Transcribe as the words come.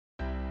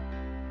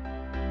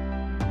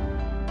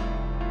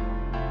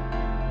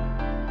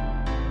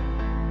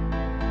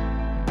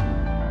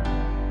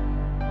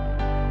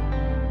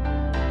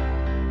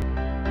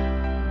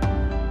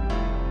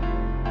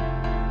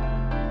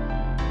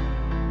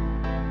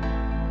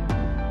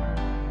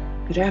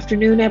Good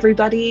afternoon,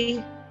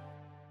 everybody.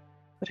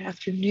 Good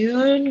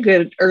afternoon,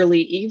 good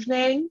early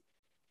evening,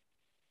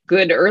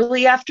 good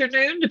early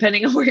afternoon,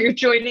 depending on where you're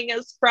joining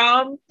us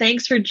from.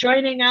 Thanks for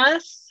joining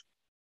us.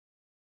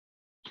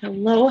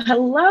 Hello,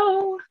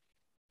 hello.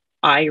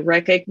 I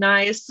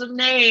recognize some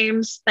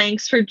names.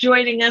 Thanks for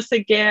joining us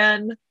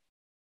again.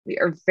 We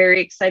are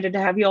very excited to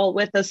have you all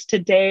with us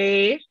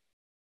today.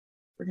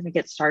 We're going to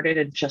get started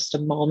in just a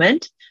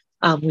moment.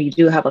 We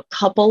do have a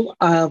couple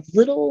of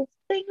little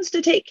things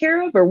to take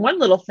care of, or one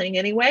little thing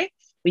anyway.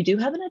 We do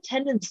have an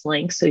attendance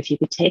link. So if you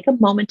could take a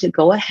moment to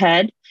go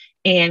ahead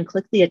and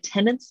click the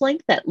attendance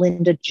link that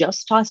Linda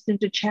just tossed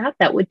into chat,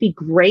 that would be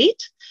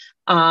great.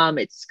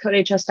 It's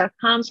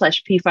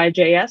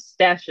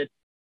codehs.com/P5JS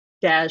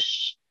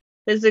dash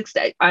physics.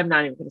 I'm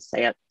not even going to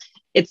say it.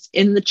 It's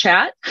in the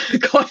chat.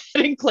 Go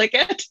ahead and click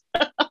it.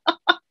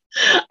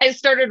 I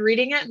started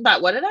reading it and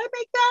thought, what did I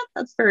make that?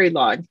 That's very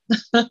long.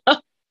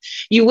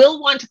 You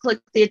will want to click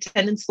the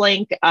attendance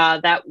link.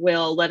 That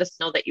will let us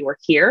know that you are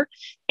here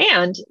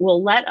and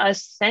will let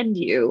us send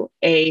you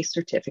a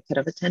certificate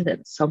of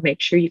attendance. So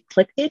make sure you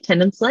click the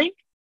attendance link.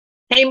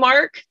 Hey,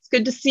 Mark, it's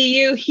good to see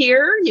you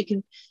here. You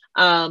can,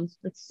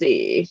 let's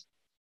see,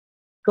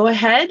 go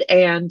ahead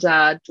and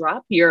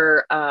drop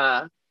your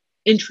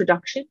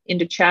introduction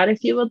into chat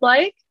if you would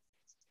like.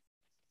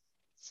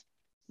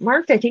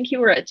 Mark, I think you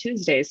were at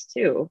Tuesdays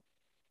too,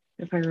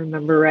 if I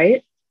remember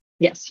right.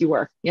 Yes, you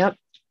were. Yep.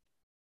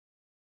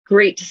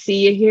 Great to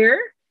see you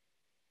here.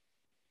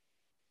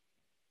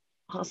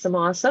 Awesome,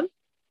 awesome.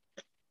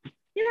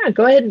 Yeah,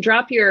 go ahead and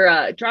drop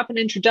your drop an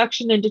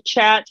introduction into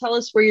chat. Tell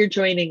us where you're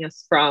joining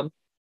us from.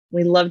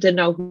 We love to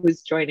know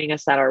who's joining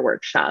us at our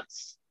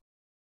workshops.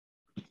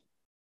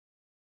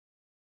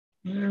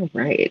 All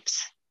right.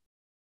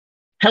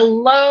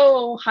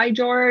 Hello. Hi,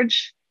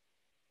 George.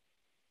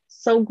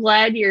 So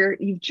glad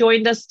you've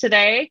joined us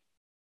today.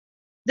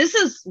 This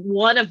is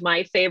one of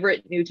my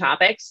favorite new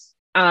topics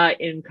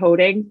in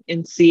coding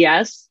in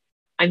CS.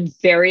 I'm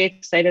very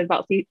excited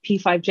about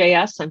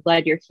P5JS. I'm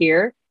glad you're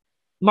here.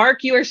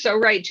 Mark, you are so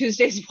right.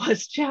 Tuesdays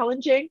was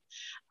challenging.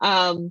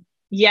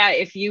 Yeah,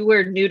 if you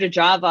were new to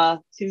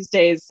Java,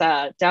 Tuesdays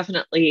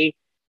definitely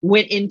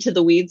went into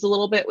the weeds a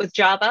little bit with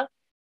Java.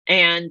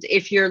 And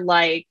if you're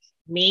like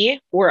me,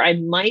 where I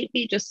might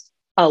be just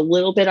a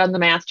little bit on the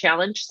math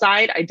challenge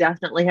side, I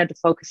definitely had to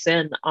focus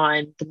in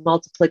on the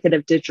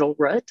multiplicative digital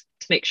root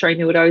to make sure I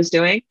knew what I was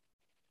doing.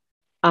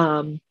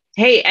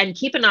 Hey, and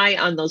keep an eye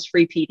on those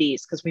free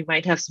PDs because we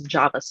might have some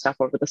Java stuff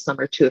over the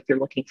summer too if you're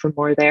looking for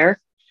more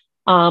there.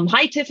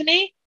 Hi,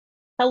 Tiffany.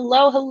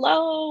 Hello,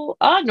 hello.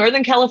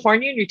 Northern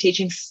California, and you're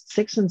teaching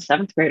 6th and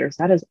 7th graders.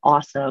 That is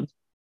awesome.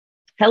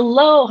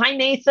 Hello. Hi,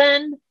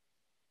 Nathan.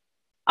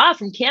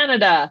 From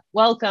Canada.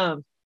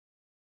 Welcome.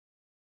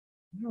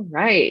 All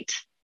right.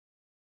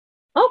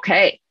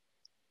 Okay.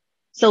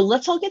 So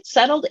let's all get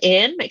settled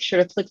in. Make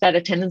sure to click that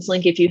attendance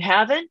link if you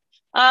haven't.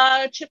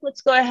 Chip, let's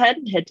go ahead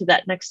and head to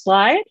that next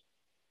slide.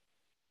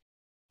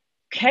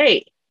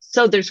 Okay,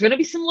 so there's going to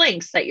be some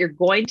links that you're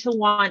going to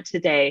want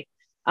today.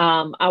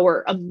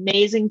 Our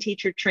amazing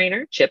teacher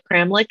trainer, Chip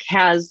Kramlich,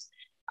 has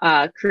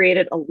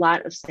created a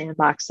lot of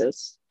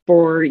sandboxes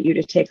for you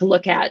to take a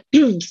look at.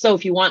 So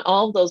if you want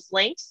all of those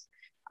links,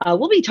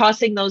 we'll be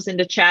tossing those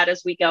into chat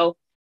as we go,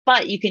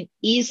 but you can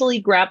easily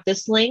grab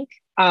this link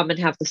and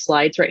have the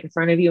slides right in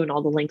front of you, and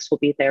all the links will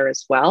be there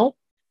as well.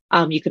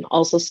 You can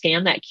also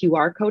scan that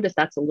QR code if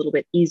that's a little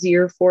bit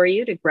easier for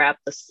you to grab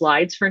the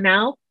slides for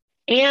now.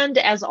 And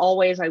as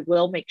always, I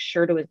will make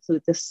sure to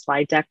include this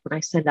slide deck when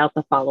I send out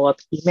the follow-up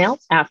email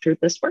after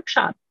this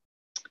workshop.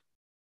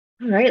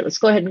 All right, let's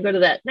go ahead and go to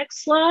that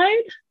next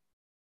slide.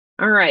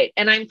 All right,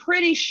 and I'm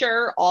pretty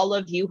sure all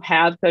of you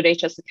have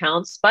CodeHS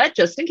accounts, but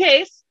just in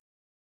case,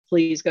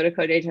 please go to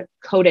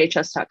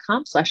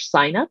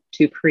codehs.com/signup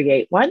to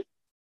create one.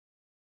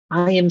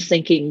 I am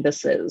thinking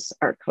this is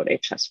our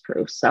CodeHS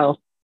crew, so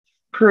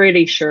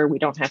pretty sure we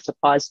don't have to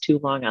pause too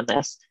long on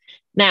this.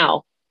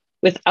 Now,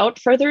 without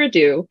further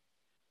ado,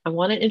 I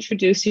want to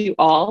introduce you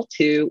all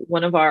to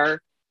one of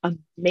our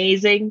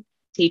amazing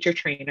teacher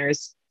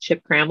trainers,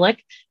 Chip Kramlich.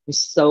 I'm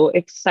so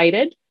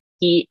excited.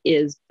 He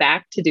is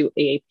back to do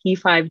a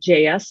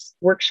P5JS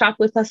workshop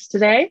with us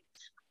today.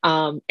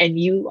 And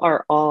you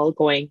are all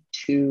going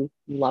to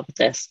love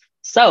this.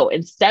 So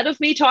instead of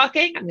me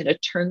talking, I'm going to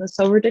turn this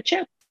over to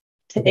Chip.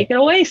 Take it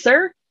away,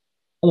 sir.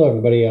 Hello,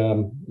 everybody.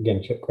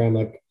 Again, Chip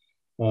Kramlich.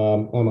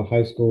 I'm a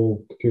high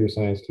school computer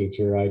science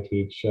teacher. I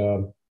teach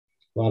a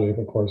lot of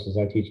different courses.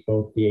 I teach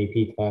both the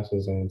AP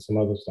classes and some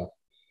other stuff.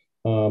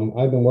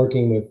 I've been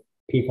working with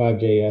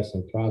P5JS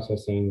and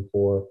processing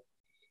for,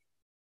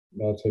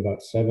 let's say,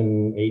 about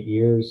 7-8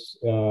 years.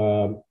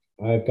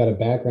 I've got a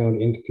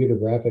background in computer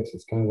graphics.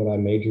 It's kind of what I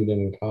majored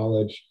in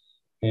college.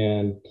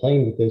 And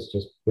playing with this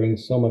just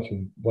brings so much of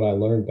what I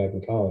learned back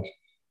in college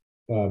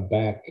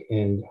back.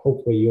 And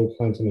hopefully you'll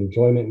find some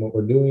enjoyment in what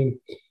we're doing.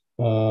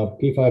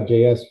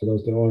 P5JS, for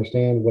those that don't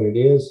understand what it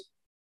is,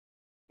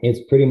 it's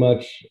pretty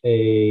much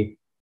a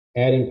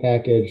add-in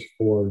package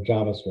for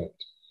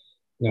JavaScript.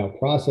 Now,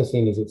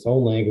 processing is its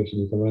own language,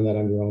 and you can run that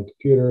on your own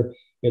computer.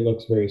 It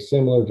looks very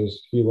similar, just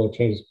a few little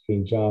changes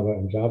between Java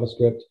and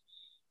JavaScript.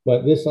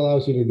 But this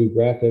allows you to do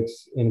graphics,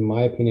 in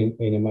my opinion,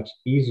 in a much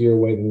easier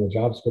way than the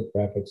JavaScript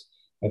graphics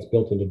that's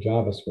built into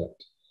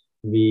JavaScript.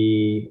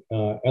 The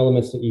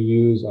elements that you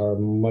use are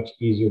much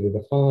easier to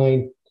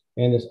define,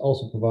 and this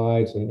also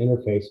provides an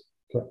interface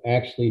for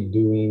actually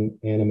doing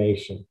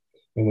animation.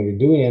 And when you're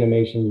doing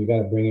animation, you got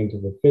to bring into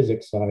the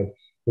physics side,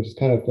 which is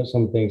kind of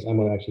some things I'm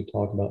going to actually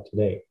talk about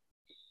today.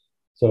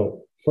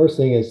 So first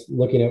thing is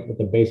looking at what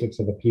the basics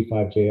of a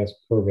P5JS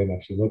program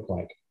actually look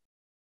like.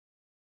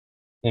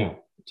 Now,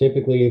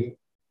 typically,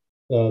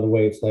 the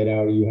way it's laid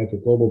out, you have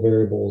your global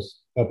variables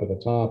up at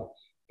the top.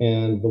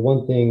 And the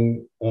one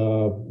thing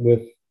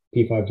with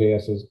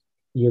P5JS is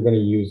you're going to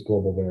use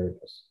global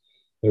variables.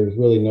 There's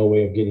really no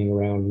way of getting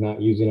around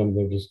not using them.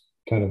 They're just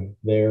kind of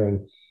there,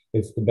 and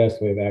it's the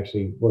best way of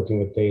actually working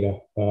with data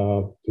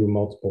through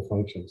multiple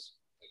functions.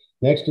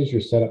 Next is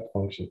your setup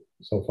function.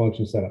 So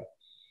function setup.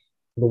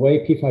 The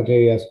way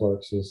P5JS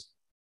works is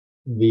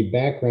the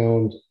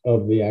background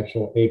of the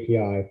actual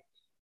API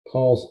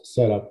calls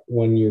setup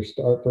when you're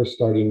first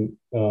starting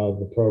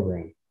the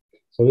program.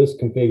 So this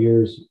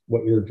configures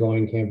what your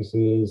drawing canvas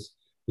is.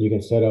 You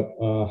can set up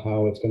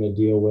how it's going to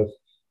deal with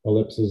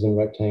ellipses and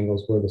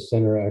rectangles, where the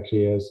center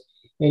actually is.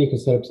 And you can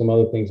set up some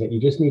other things that you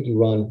just need to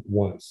run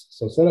once.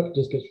 So setup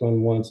just gets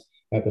run once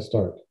at the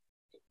start.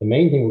 The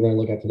main thing we're going to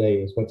look at today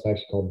is what's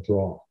actually called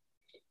draw.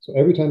 So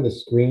every time the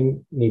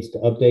screen needs to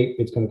update,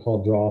 it's going to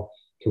call draw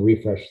to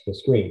refresh the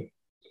screen.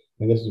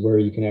 And this is where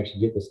you can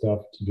actually get the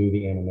stuff to do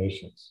the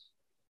animations.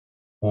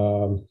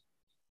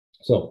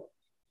 So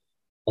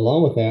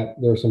along with that,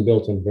 there are some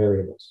built-in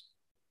variables.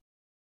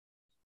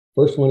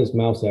 First one is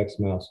mouse X,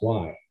 mouse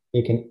Y.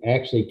 It can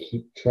actually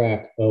keep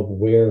track of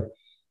where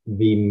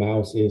the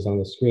mouse is on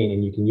the screen,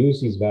 and you can use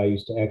these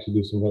values to actually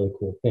do some really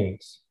cool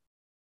things.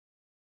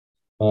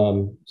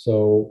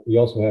 So you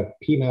also have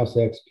P mouse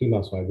X, P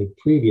mouse Y, the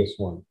previous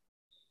one.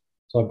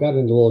 So I've got a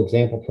little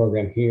example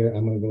program here.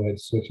 I'm going to go ahead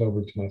and switch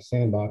over to my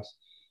sandbox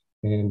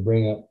and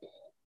bring up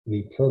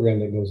the program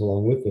that goes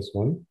along with this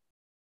one.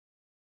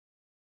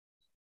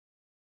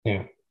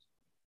 Now,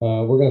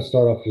 we're going to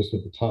start off just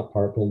with the top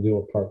part. We'll do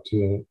a part 2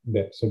 in a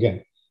bit. So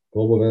again,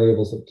 global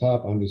variables at the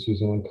top. I'm just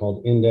using one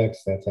called index.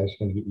 That's actually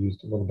going to get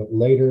used a little bit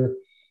later.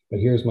 But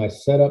here's my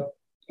setup.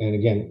 And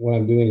again, what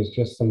I'm doing is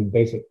just some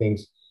basic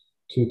things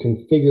to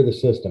configure the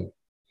system.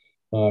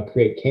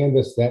 Create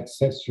canvas that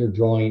sets your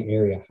drawing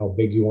area, how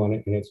big you want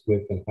it, and its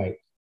width and height.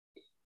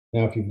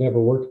 Now, if you've never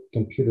worked with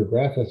computer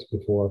graphics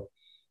before,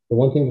 the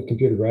one thing with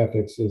computer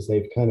graphics is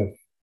they've kind of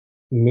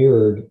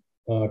mirrored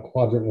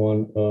quadrant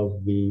 1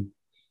 of the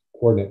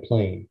coordinate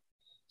plane.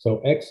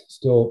 So X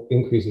still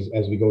increases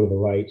as we go to the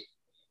right,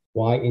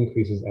 Y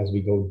increases as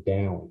we go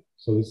down.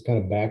 So this is kind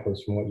of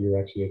backwards from what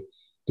you're actually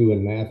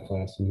doing in math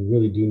class, and you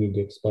really do need to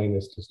explain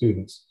this to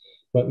students.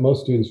 But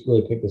most students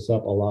really pick this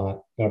up a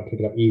lot, pick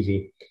it up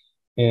easy.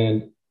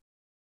 And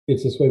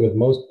it's this way with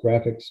most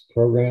graphics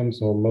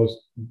programs or most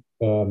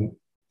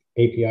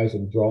APIs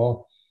that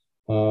draw.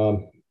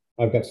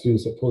 I've got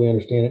students that fully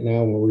understand it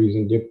now when we're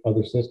using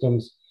other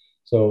systems.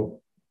 So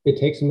it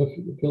takes them a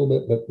little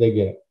bit, but they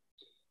get it.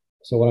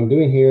 So what I'm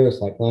doing here is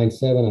like line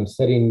 7, I'm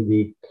setting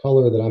the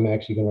color that I'm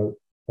actually going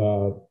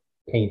to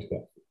paint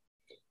with.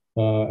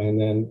 And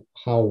then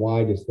how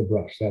wide is the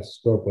brush? That's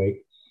stroke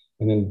weight.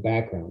 And then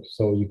background.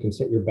 So you can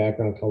set your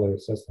background color.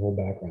 It sets the whole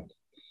background.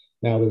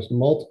 Now there's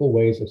multiple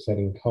ways of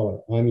setting color.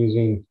 I'm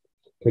using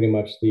pretty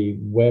much the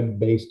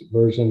web-based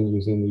version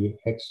using the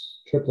hex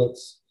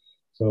triplets.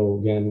 So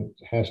again,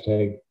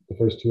 hashtag, the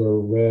first 2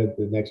 are red,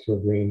 the next 2 are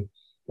green,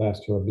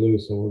 last 2 are blue.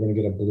 So we're going to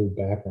get a blue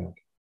background.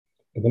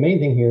 But the main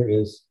thing here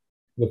is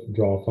the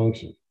draw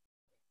function.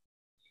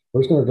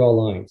 We're just going to draw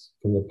lines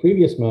from the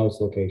previous mouse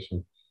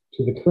location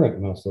to the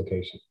current mouse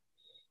location.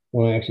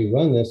 When I actually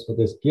run this, what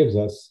this gives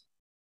us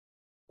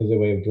is a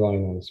way of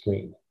drawing on the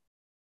screen.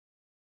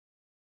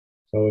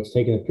 So it's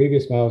taking the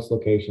previous mouse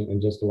location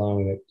and just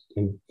allowing it,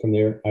 and from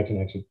there I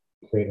can actually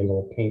create a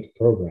little paint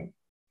program.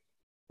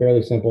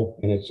 Fairly simple,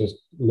 and it's just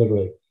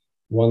literally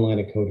one line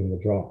of code in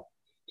the draw.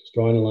 Just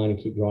drawing a line and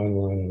keep drawing a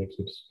line, and it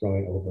keeps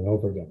drawing over and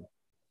over again.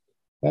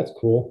 That's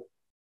cool.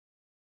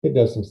 It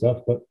does some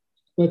stuff, but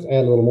let's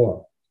add a little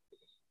more.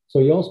 So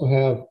you also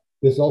have,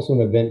 this is also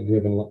an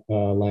event-driven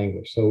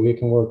language. So we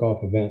can work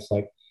off events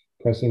like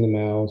pressing the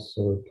mouse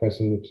or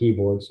pressing the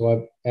keyboard. So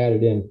I've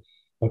added in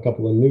a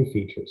couple of new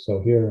features. So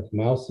here, if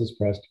mouse is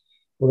pressed,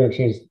 we're going to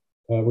change,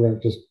 we're going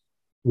to just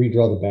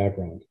redraw the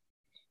background.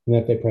 And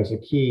if they press a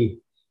key,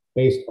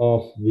 based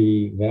off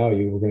the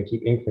value, we're going to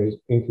keep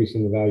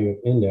increasing the value of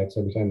index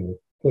every time we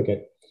click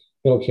it.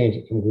 It'll change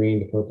it from green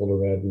to purple to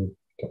red and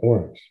to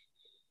orange.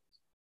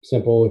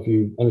 Simple. If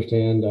you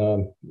understand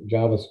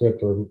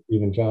JavaScript or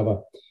even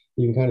Java,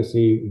 you can kind of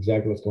see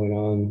exactly what's going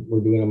on.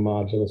 We're doing a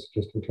modulus,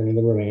 just returning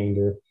the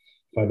remainder.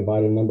 If I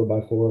divide a number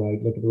by 4 and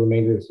I look at the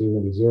remainder, it's either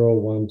going to be 0,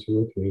 1, 2,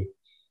 or 3.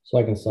 So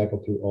I can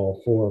cycle through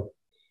all 4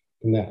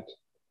 from that.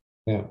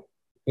 Now,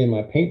 in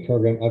my paint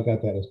program, I've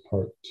got that as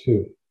part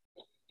 2.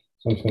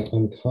 So I'm just going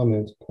to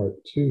uncomment part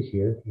 2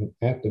 here and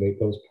activate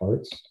those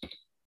parts.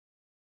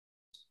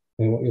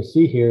 And what you'll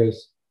see here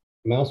is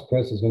mouse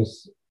press is going to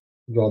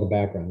draw the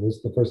background. This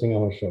is the first thing I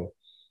want to show.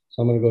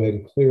 So I'm going to go ahead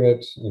and clear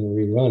it and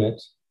rerun it.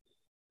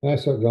 And I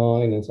start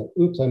drawing and it's like,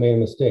 oops, I made a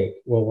mistake.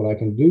 Well, what I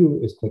can do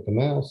is click the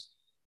mouse,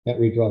 that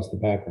redraws the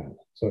background.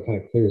 So it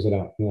kind of clears it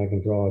out. And I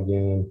can draw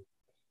again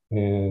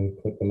and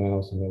click the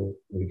mouse and it'll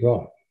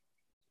redraw it.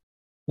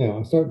 Now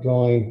I start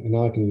drawing and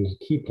now I can use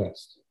key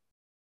pressed.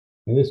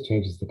 And this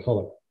changes the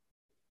color.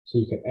 So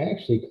you can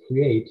actually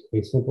create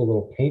a simple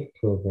little paint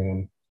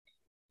program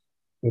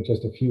with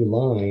just a few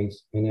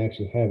lines and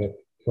actually have it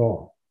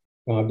draw.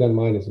 Now I've done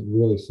mine as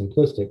really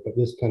simplistic, but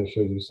this kind of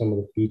shows you some of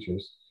the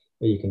features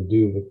that you can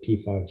do with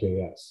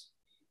P5JS.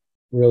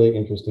 Really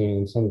interesting,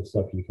 and some of the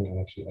stuff you can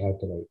actually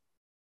activate.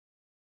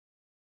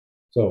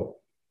 So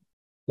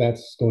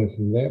that's going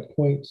from that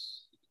point.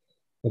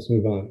 Let's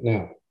move on.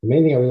 Now, the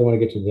main thing I really want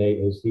to get to today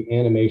is the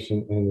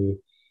animation and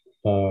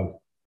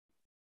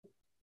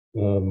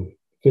the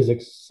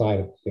physics side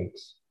of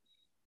things.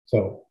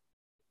 So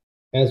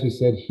as we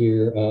said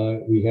here,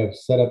 we have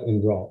setup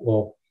and draw.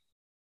 Well,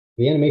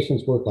 the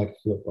animations work like a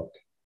flip book.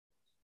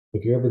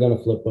 If you've ever done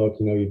a flip book,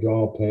 you know, you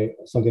draw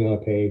something on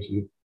a page,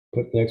 you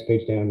put the next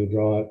page down, you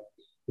draw it,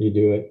 you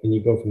do it, and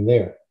you go from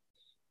there.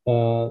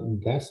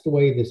 That's the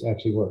way this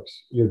actually works.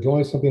 You're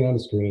drawing something on the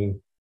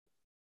screen,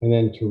 and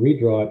then to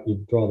redraw it,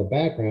 you draw the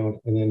background,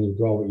 and then you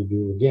draw what you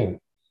do again.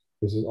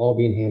 This is all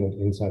being handled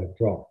inside of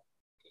Draw.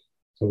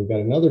 So we've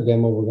got another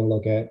demo we're going to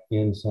look at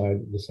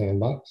inside the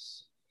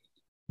sandbox.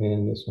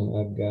 And this one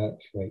I've got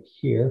right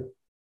here.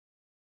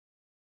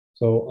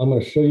 So I'm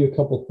going to show you a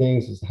couple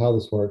things as to how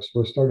this works.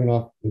 We're starting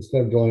off,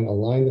 instead of drawing a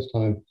line this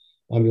time,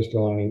 I'm just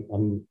drawing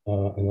an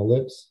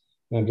ellipse,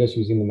 and I'm just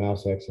using the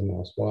mouse X and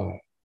mouse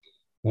Y.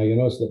 Now you'll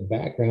notice that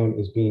background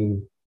is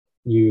being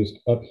used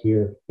up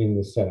here in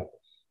the setup.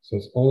 So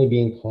it's only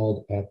being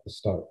called at the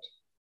start.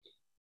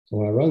 So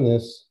when I run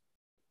this,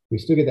 we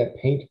still get that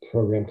paint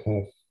program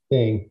kind of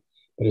thing,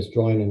 but it's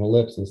drawing an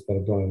ellipse instead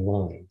of drawing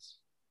lines.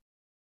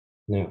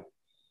 Now,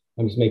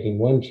 I'm just making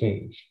one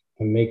change.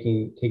 I'm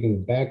taking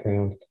the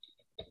background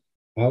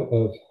out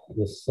of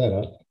the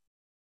setup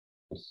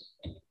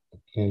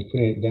and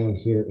putting it down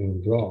here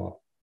in Draw.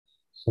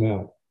 So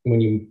now, when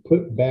you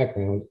put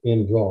background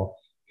in Draw,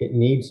 it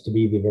needs to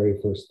be the very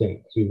first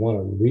thing. So we want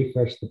to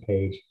refresh the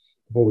page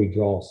before we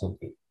draw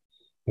something.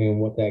 And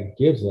what that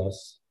gives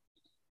us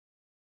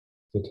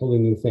is a totally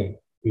new thing.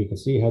 You can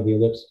see how the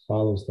ellipse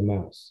follows the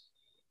mouse.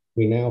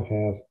 We now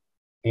have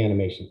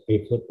animation,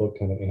 a flipbook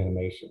kind of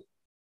animation.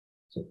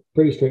 So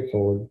pretty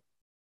straightforward.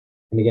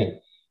 And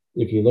again,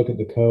 if you look at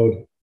the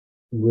code,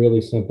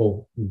 really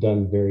simple,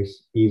 done very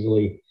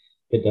easily.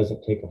 It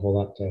doesn't take a whole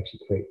lot to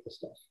actually create this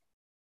stuff.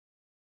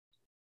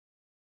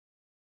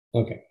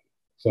 Okay,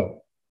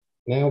 so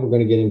now we're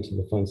going to get into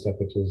the fun stuff,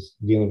 which is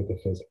dealing with the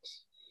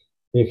physics.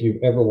 If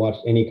you've ever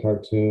watched any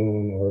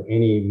cartoon or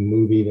any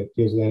movie that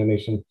deals with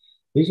animation,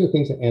 these are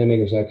things that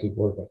animators actually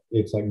work with.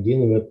 It's like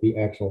dealing with the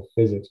actual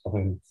physics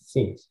behind the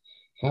scenes.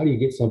 How do you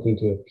get something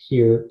to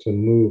appear to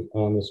move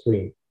on the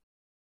screen?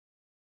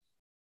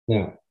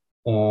 Now,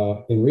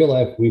 in real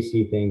life, we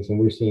see things and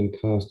we're seeing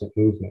constant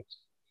movement.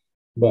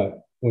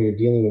 But when you're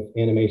dealing with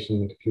animation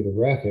and computer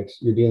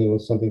graphics, you're dealing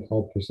with something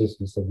called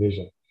persistence of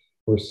vision.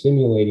 We're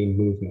simulating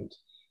movement.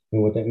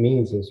 And what that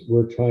means is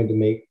we're changing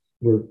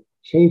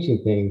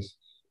things,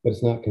 but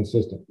it's not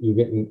consistent. You're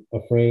getting a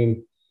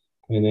frame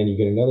and then you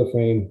get another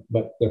frame,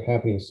 but they're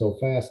happening so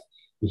fast,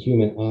 the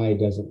human eye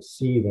doesn't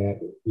see that.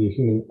 The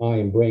human eye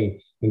and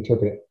brain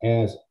interpret it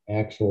as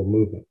actual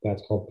movement.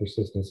 That's called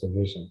persistence of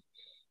vision.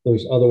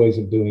 There's other ways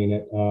of doing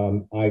it.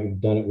 I've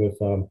done it with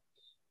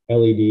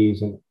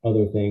LEDs and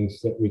other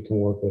things that we can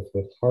work with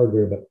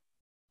hardware, but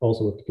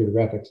also with computer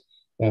graphics.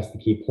 That's the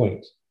key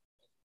point.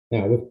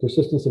 Now, with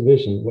persistence of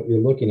vision, what you're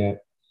looking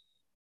at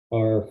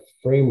are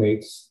frame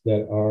rates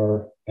that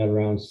are at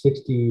around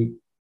 60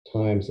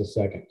 times a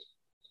second.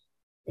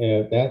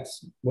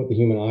 That's what the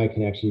human eye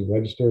can actually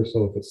register.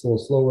 So if it's a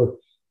little slower,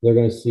 they're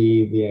going to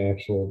see the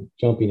actual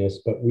jumpiness,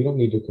 but we don't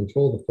need to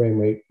control the frame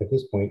rate at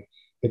this point.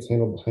 It's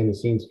handled behind the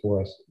scenes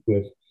for us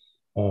with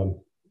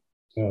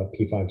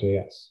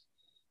P5JS.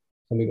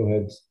 Let me go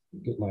ahead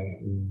and get my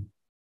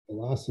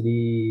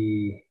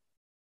velocity.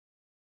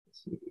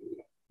 Let's see.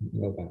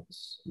 No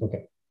bounce.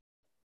 Okay.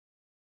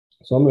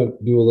 So I'm going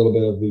to do a little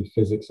bit of the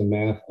physics and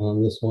math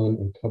on this one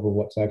and cover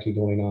what's actually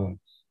going on.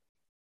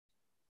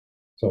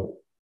 So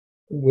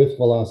with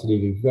velocity,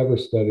 if you've ever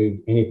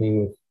studied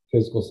anything with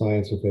physical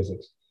science or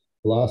physics,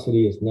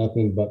 velocity is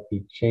nothing but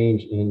the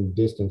change in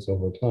distance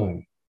over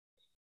time.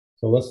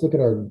 So let's look at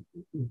our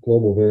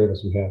global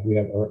variables we have. We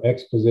have our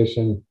x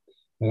position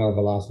and our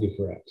velocity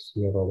for x.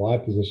 We have our y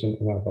position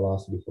and our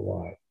velocity for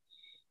y.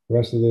 The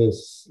rest of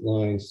this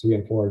lines 3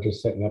 and 4 are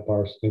just setting up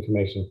our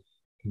information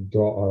to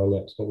draw our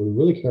ellipse. What we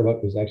really care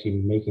about is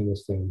actually making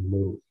this thing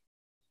move.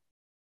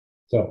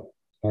 So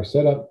our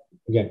setup,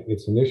 again,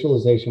 it's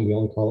initialization. We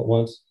only call it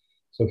once.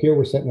 So here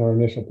we're setting our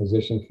initial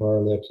position for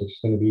our ellipse, which is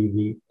going to be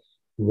the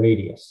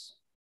radius.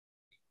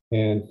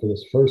 And for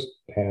this first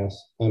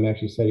pass, I'm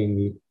actually setting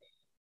the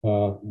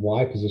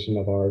Y position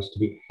of ours to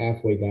be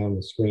halfway down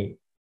the screen.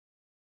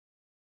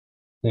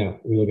 Now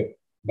we look at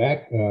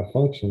back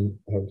function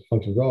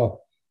draw.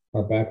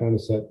 Our background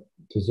is set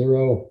to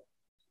 0.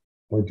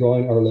 We're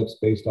drawing our ellipse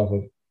based off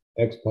of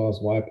X pause,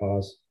 Y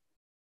pause.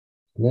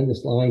 And then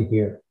this line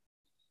here,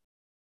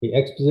 the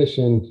X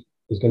position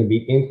is going to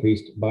be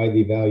increased by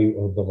the value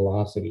of the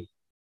velocity.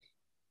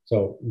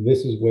 So this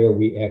is where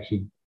we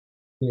actually,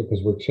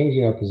 because we're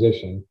changing our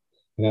position,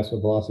 and that's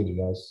what velocity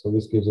does. So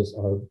this gives us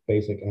our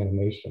basic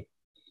animation.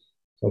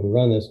 So if we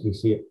run this, we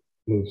see it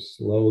move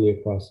slowly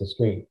across the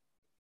screen.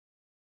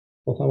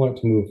 Well, if I want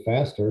it to move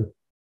faster,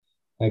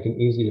 I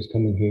can easily just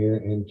come in here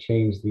and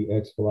change the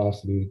X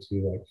velocity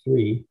to like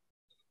 3,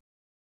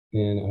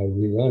 and I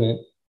rerun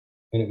it,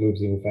 and it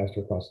moves even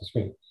faster across the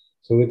screen.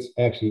 So it's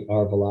actually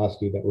our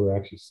velocity that we're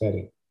actually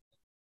setting.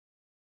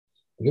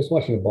 Just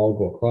watching a ball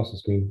go across the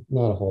screen,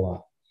 not a whole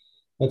lot.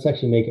 Let's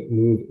actually make it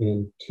move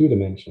in 2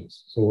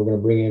 dimensions. So we're going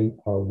to bring in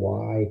our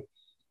Y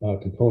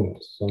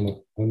components. So I'm going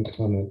to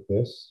uncomment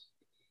this.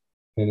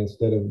 And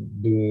instead of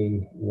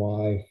doing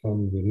Y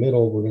from the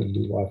middle, we're going to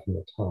do Y from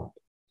the top.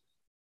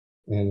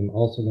 And I'm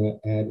also going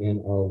to add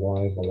in our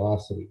Y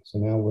velocity. So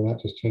now we're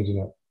not just changing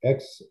our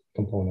X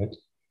component,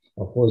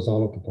 our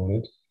horizontal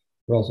component,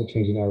 we're also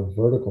changing our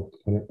vertical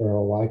component or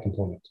our Y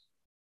component.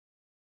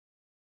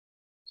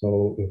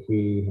 So if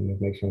we, I'm going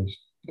to make sure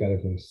I've got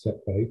everything set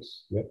right.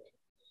 Yep.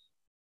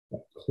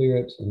 Clear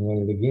it and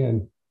run it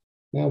again.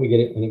 Now we get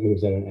it and it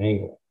moves at an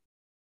angle.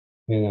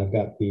 And I've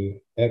got the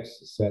X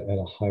set at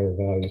a higher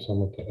value. So I'm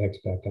going to put X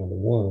back down to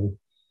 1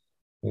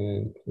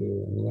 and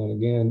clear and run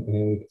again.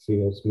 And we can see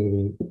that it's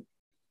moving.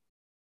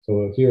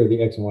 So here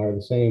the X and Y are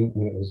the same.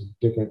 When it was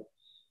different,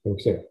 it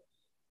works there.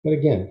 But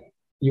again,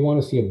 you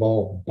want to see a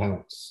ball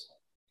bounce.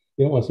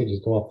 You don't want to see it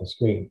just go off the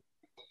screen.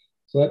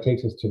 So that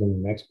takes us to the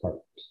next part.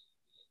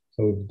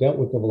 So we've dealt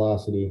with the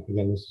velocity.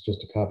 Again, this is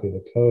just a copy of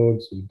the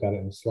code. So you've got it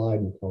in the slide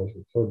and you can always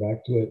refer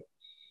back to it.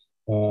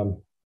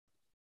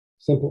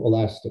 Simple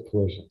elastic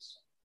collisions.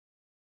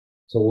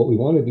 So what we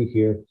want to do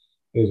here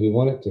is we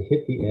want it to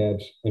hit the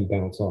edge and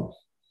bounce off.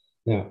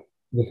 Now,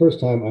 the first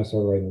time I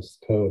started writing this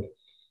code,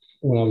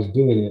 when I was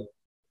doing it,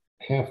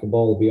 half the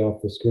ball would be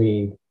off the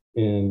screen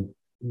and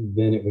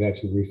then it would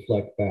actually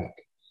reflect back.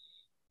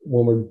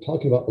 When we're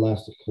talking about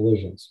elastic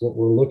collisions, what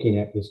we're looking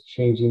at is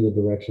changing the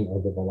direction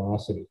of the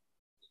velocity.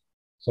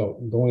 So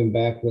going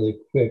back really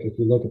quick, if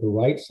you look at the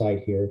right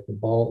side here, if the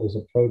ball is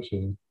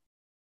approaching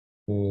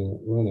and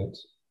run it,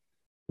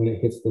 when it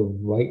hits the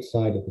right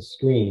side of the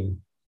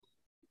screen,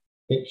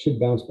 it should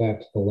bounce back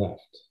to the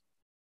left.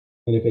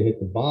 And if it hit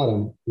the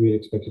bottom, we'd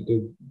expect it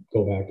to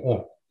go back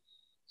up.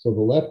 So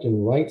the left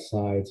and right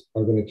sides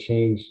are going to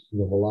change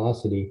the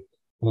velocity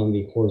on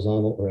the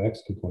horizontal or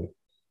X component.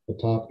 The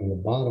top and the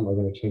bottom are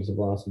going to change the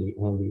velocity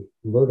on the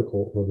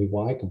vertical or the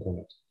Y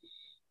component.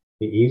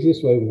 The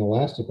easiest way with an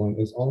elastic one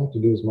is all I have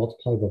to do is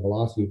multiply the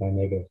velocity by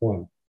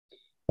 -1.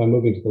 If I'm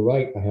moving to the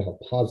right, I have a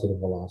positive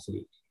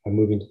velocity. If I'm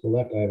moving to the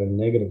left, I have a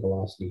negative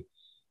velocity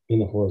in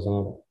the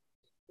horizontal.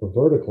 For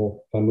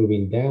vertical, if I'm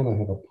moving down, I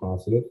have a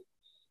positive.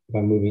 If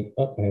I'm moving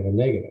up, I have a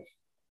negative.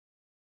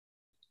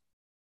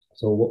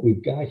 So what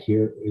we've got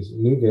here is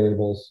new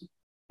variables,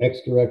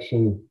 X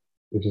direction,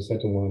 which is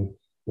set to 1,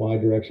 Y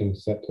direction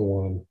set to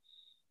 1,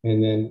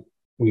 and then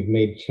we've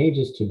made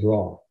changes to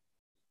draw.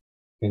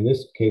 In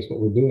this case, what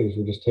we're doing is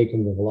we're just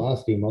taking the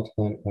velocity and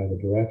multiplying it by the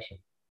direction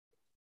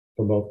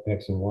for both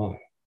X and Y.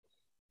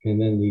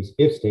 And then these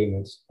if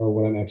statements are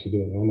what I'm actually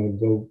doing. I'm going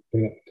to go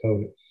bring up the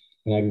code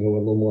and I can go a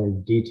little more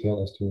in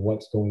detail as to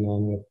what's going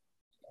on with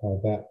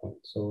that one.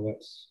 So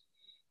that's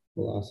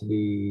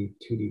velocity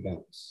 2D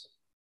bounce.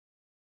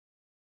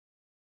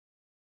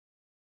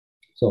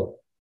 So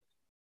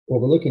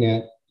what we're looking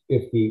at,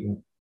 if the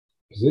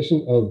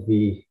position of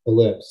the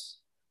ellipse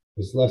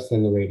is less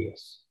than the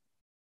radius,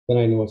 then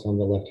I know it's on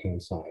the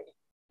left-hand side.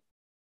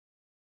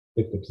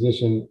 If the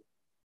position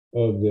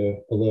of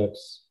the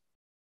ellipse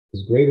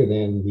is greater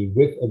than the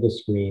width of the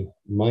screen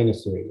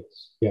minus the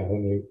radius. Yeah,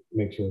 let me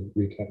make sure to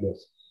recap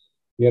this.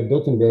 You have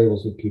built-in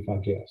variables with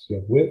P5JS. You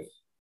have width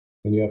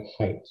and you have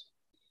height.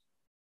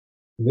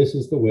 This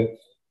is the width,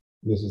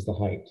 this is the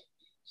height.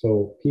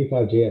 So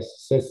P5JS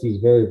sets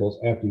these variables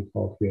after you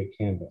call create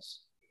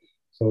canvas.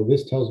 So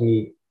this tells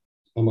me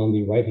I'm on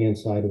the right-hand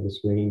side of the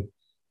screen.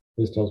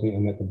 This tells me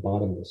I'm at the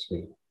bottom of the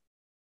screen.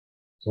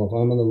 So if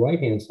I'm on the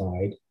right-hand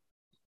side,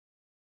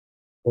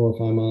 or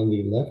if I'm on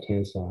the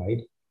left-hand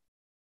side,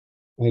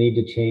 I need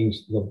to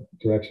change the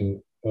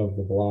direction of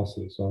the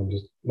velocity. So I'm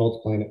just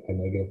multiplying it by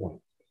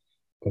 -1.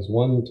 Because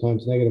 1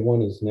 times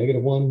 -1 is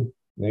 -1,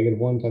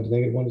 -1 times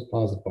 -1 is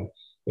 +1.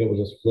 It will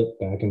just flip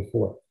back and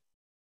forth.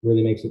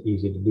 Really makes it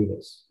easy to do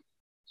this.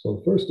 So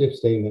the first if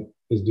statement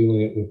is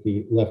doing it with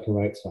the left and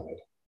right side.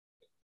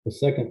 The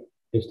second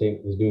if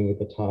statement is doing it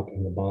with the top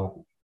and the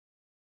bottom.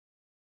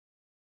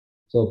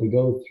 So if we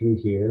go through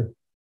here,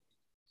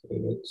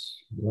 save it,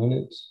 run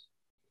it,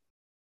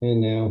 and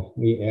now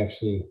we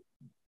actually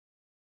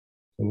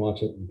can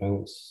watch it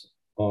bounce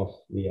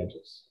off the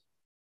edges.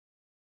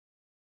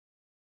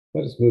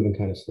 but it's moving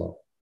kind of slow.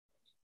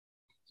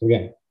 So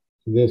again,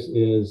 this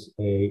is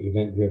a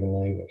event-driven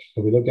language.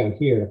 So we look down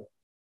here,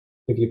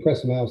 if you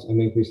press the mouse, I'm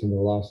increasing the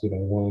velocity by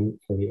 1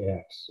 for the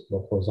X,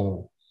 or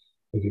horizontal.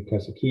 If you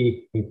press a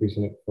key,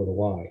 increasing it for the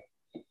Y.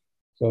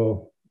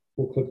 So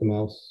we'll click the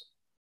mouse.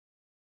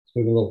 It's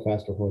moving a little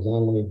faster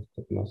horizontally.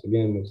 Click the mouse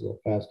again, moves a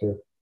little faster.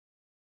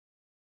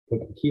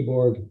 Click the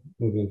keyboard,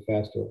 moving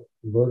faster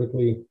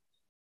vertically.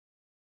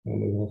 And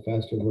moving a little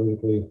faster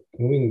vertically.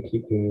 And we can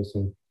keep doing this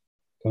and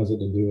cause it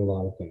to do a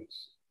lot of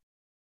things.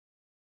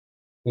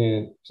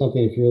 And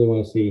something, if you really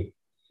want to see,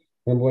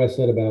 remember what I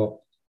said about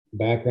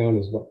background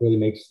is what really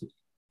makes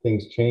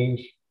things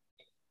change.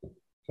 If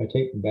I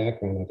take the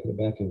background, I put it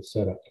back in the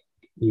setup,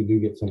 you do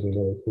get something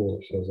really cool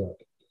that shows up.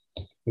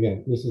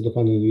 Again, this is the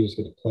fun thing, you just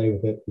get to play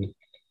with it and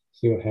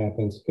see what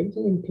happens. Okay,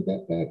 so put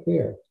that back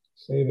there,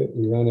 save it,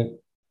 rerun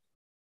it.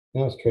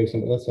 Now it's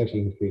tracing, but let's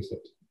actually increase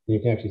it. And you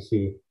can actually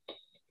see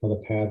how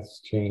the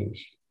paths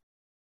change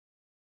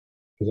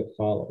because it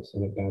follows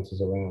and it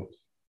bounces around.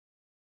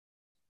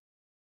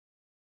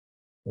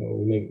 So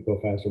we make it go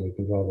faster, we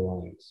can draw the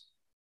lines.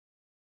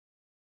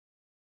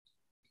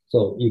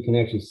 So you can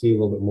actually see a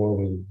little bit more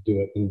when you do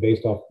it. And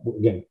based off,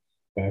 again,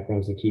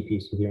 background's the key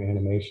piece with your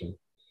animation.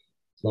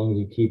 As long as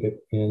you keep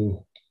it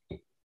in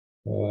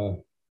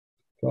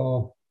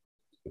draw,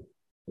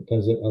 it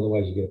does it.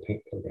 Otherwise, you get a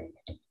paint program.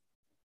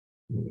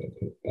 I'm going to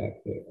put it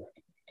back there.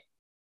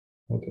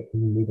 Okay,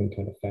 I'm moving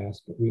kind of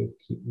fast, but we'll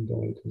keep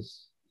going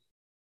because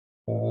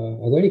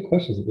are there any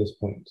questions at this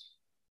point?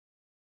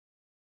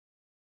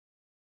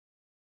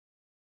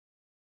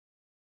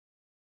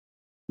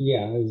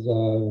 Yeah,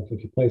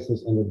 if you place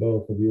this under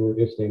both of your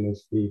if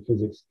statements, the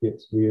physics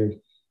gets weird.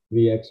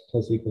 Vx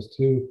plus equals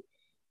 2.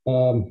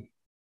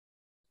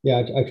 Yeah,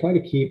 I try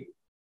to keep,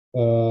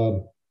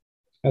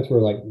 that's where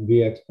like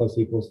Vx plus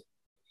equals,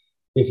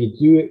 if you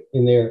do it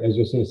in there, as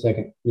you'll see in a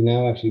second, you're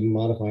now actually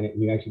modifying it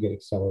and you actually get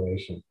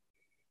acceleration,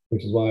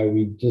 which is why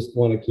we just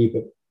want to keep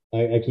it,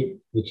 I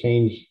keep the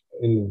change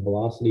in the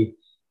velocity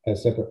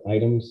as separate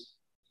items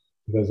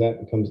because that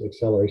becomes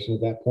acceleration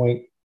at that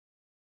point,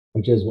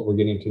 which is what we're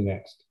getting to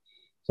next.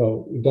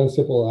 So we've done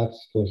simple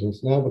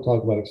collisions. Now we'll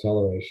talk about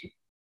acceleration.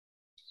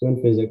 So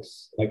in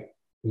physics, like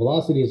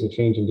velocity is a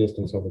change in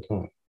distance over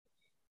time.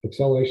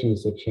 Acceleration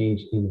is a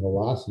change in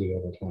velocity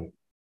over time.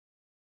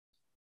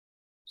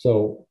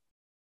 So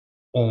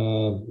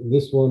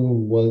this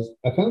one was,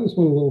 I found this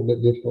one a little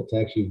bit difficult to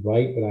actually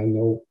write, but I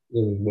know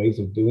there's ways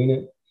of doing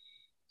it.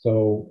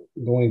 So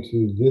going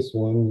to this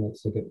one,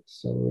 let's look at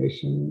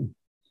acceleration.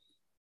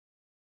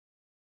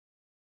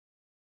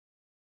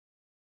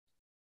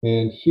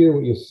 And here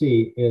what you'll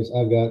see is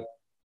I've got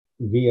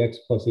Vx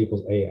plus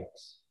equals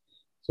Ax.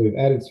 So we've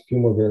added a few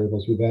more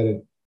variables. We've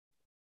added,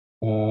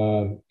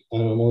 I'm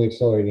only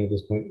accelerating at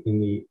this point in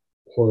the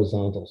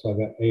horizontal. So I've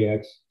got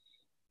Ax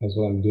as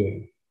what I'm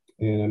doing.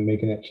 And I'm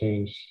making that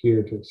change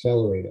here to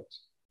accelerate it.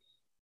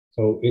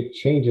 So it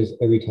changes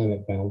every time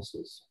it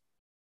bounces.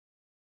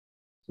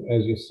 So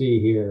as you see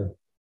here,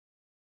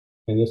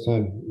 and this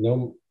time,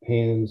 no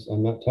hands,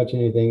 I'm not touching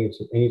anything. It's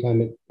just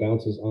anytime it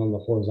bounces on the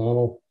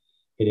horizontal,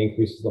 it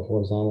increases the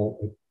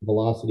horizontal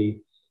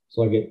velocity.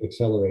 So I get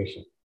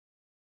acceleration.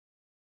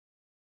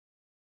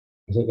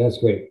 So that's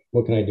great.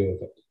 What can I do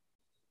with it?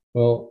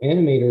 Well,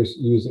 animators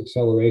use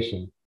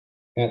acceleration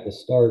at the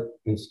start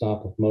and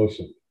stop of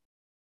motion.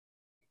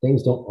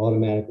 Things don't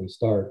automatically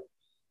start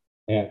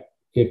at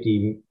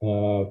 50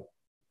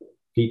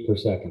 feet per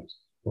second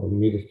or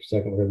meters per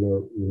second, whatever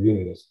your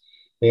unit is.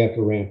 They have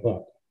to ramp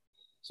up.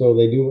 So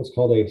they do what's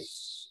called a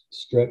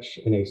stretch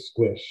and a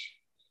squish.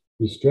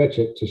 You stretch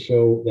it to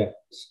show that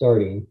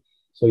starting.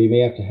 So you may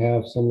have to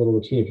have some little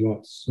routine if you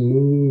want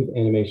smooth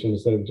animation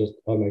instead of just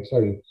automatic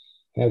starting.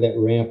 Have that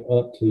ramp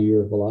up to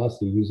your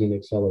velocity using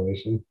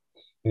acceleration.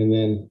 And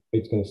then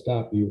it's going to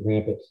stop. You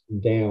ramp it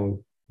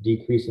down,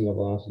 decreasing the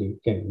velocity,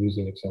 again,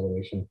 using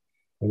acceleration.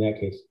 In that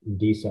case,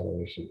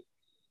 deceleration.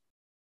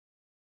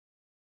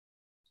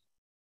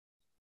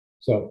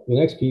 So the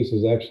next piece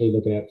is actually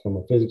looking at from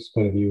a physics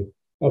point of view.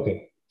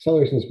 Okay,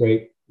 acceleration is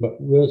great, but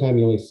real time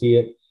you only see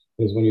it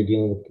is when you're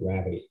dealing with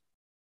gravity.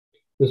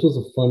 This was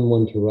a fun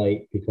one to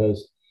write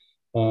because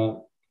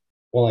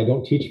while I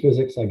don't teach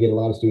physics, I get a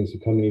lot of students who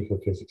come to me for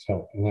physics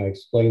help. And I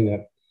explain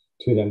that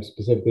to them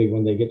specifically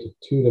when they get to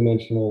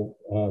two-dimensional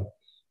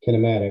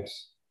kinematics.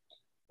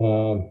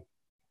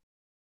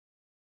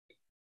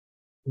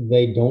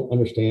 They don't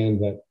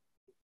understand that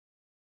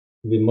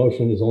the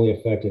motion is only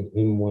affected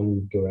in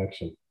one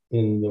direction,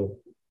 in the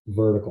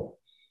vertical.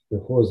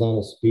 Your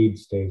horizontal speed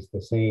stays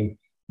the same.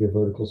 Your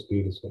vertical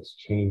speed is what's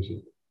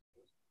changing.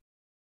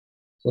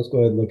 So let's go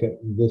ahead and look at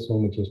this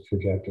one, which is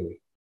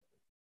trajectory.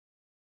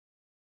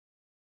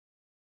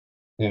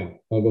 Now,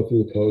 I'll go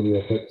through the code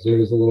real quick because there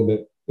is a little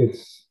bit,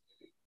 it's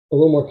a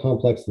little more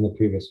complex than the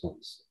previous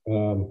ones.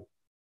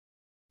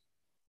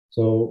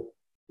 So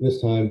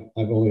this time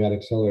I've only got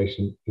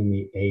acceleration in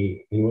the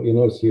A. And what you'll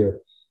notice here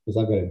is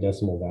I've got a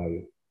decimal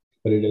value,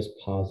 but it is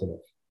positive.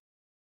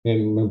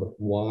 And remember,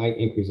 Y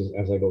increases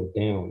as I go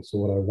down. So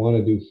what I want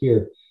to do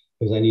here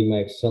is I need my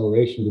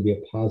acceleration to be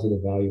a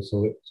positive value,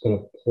 so it's going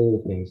to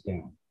pull things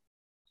down.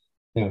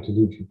 Now, to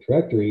do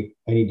trajectory,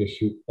 I need to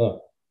shoot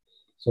up.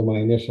 So my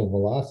initial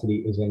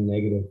velocity is a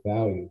negative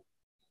value.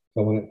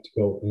 So I want it to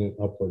go in an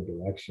upward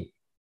direction.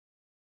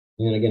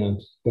 And again, I'm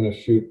going to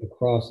shoot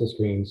across the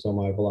screen. So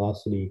my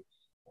velocity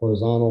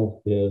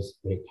horizontal is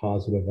a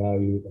positive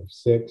value of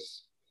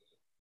 6.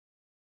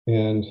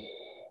 And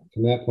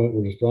from that point,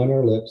 we're just drawing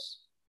our ellipse.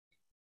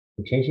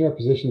 We're changing our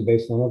position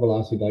based on our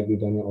velocity like we've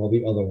done in all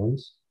the other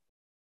ones.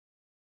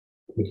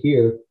 But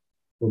here,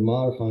 we're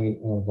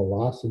modifying our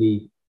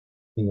velocity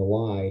in the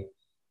y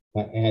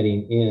by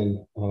adding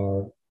in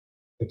our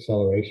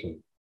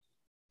acceleration.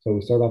 So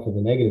we start off with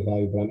a negative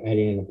value, but I'm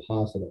adding in a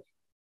positive.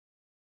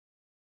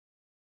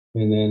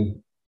 And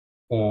then,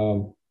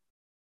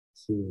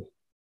 let's see,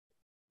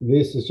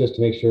 this is just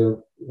to make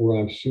sure where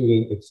I'm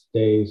shooting, it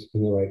stays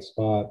in the right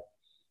spot,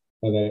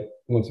 so that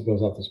once it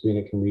goes off the screen,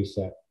 it can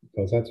reset,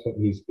 because that's what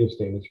these if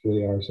statements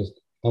really are. It's just,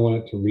 I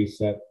want it to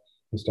reset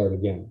and start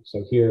again.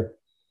 So here,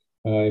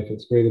 if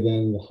it's greater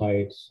than the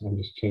height, I'm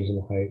just changing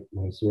the height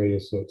minus the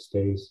radius so it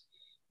stays.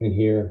 And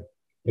here,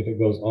 if it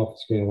goes off the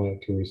screen, I want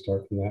it to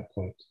restart from that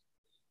point.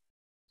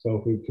 So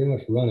if we pretty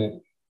much run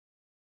it,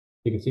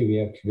 you can see we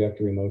have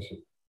trajectory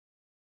motion.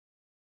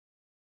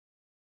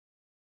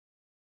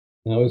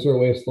 Now, is there a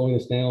way of slowing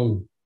this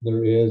down?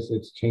 There is.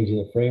 It's changing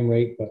the frame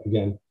rate, but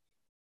again,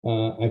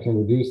 I can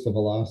reduce the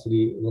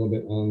velocity a little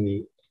bit on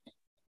the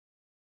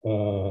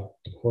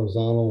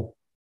horizontal.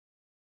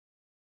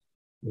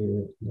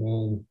 You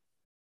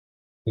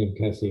can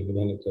kind of see, but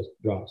then it just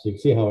drops. So you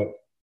can see how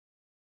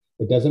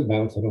it doesn't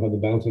bounce. I don't have the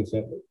bouncing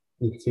set, but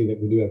you can see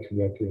that we do have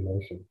trajectory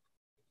motion.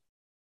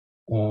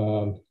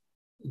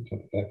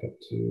 Jump back up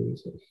to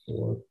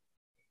 4.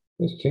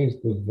 Let's change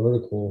the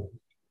vertical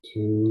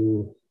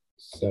to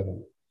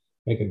 7.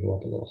 Make it go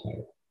up a little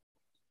higher.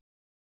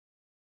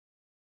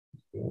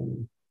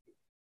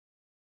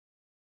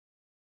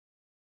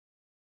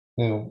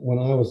 Now, when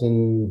I was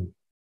in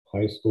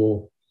high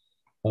school,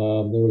 there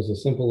was a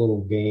simple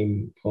little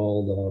game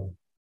called,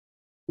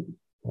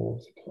 what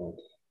was it called?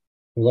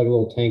 It was like a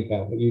little tank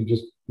battle, but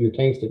your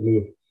tanks didn't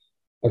move.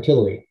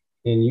 Artillery.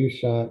 And you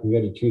shot, you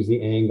had to choose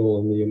the angle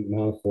and the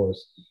amount of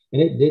force.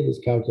 And it did this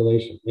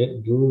calculation.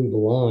 It drew the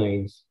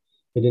lines.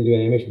 It didn't do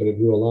animation, but it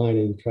drew a line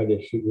and tried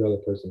to shoot your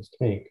other person's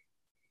tank.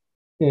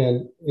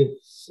 And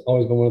it's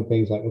always been one of the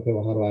things like, okay,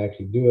 well, how do I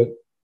actually do it?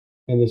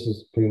 And this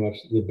is pretty much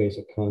the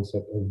basic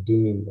concept of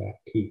doing that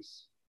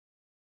piece.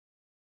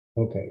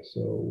 Okay,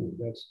 so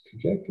that's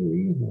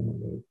trajectory. I'm going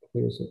to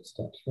clear so it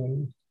stops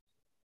running.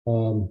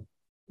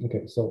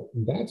 Okay, so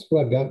that's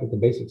what I've got with the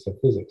basics of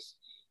physics.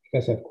 If you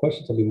guys have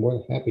questions, I'll be more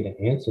than happy to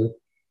answer.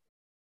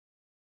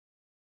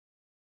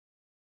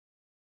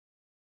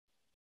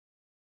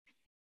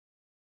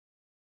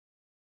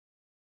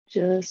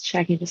 Just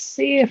checking to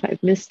see if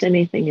I've missed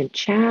anything in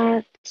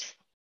chat.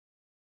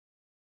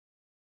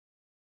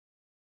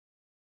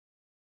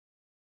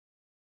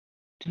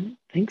 Don't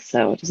think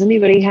so. Does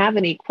anybody have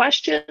any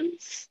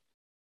questions?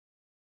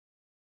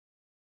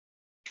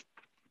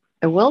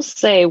 I will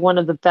say one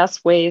of the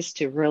best ways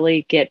to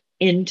really get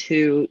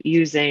into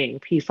using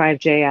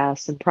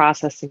P5JS and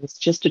processing is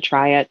just to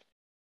try it.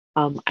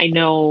 I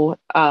know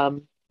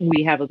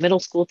we have a middle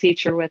school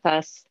teacher with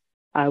us.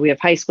 We have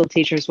high school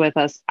teachers with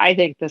us. I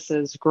think this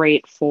is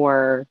great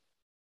for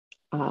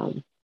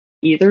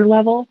either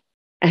level,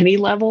 any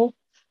level.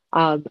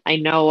 I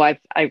know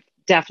I've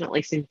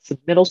definitely seen some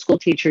middle school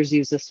teachers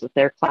use this with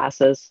their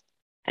classes,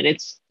 and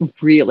it's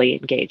really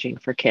engaging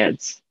for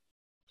kids.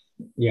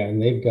 Yeah,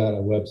 and they've got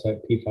a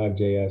website,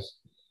 P5JS,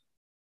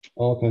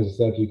 all kinds of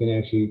stuff. You can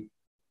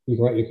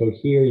write your code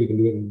here. You can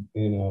do it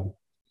in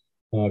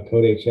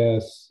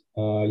CodeHS.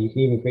 You can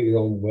even create your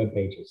own web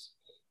pages.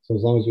 So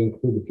as long as you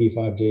include the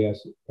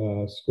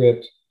P5JS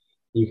script,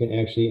 you can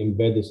actually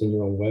embed this in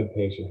your own web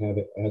page and have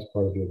it as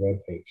part of your web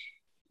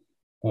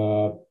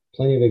page.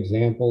 Plenty of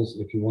examples.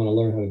 If you want to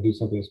learn how to do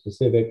something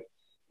specific,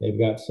 they've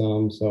got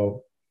some.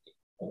 So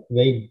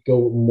they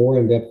go more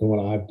in depth than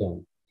what I've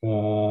done.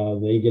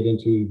 They get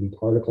into the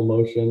particle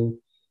motion,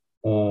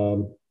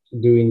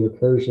 doing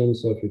recursion.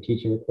 So if you're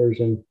teaching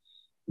recursion,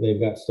 they've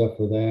got stuff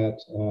for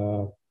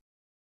that.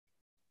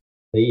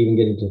 They even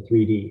get into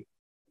 3D.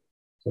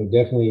 So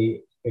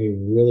definitely a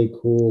really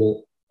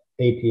cool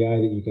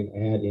API that you can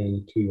add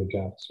into your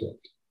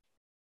JavaScript.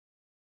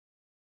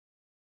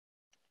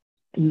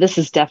 And this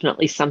is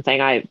definitely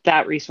something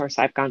that resource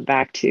I've gone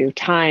back to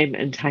time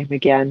and time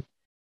again.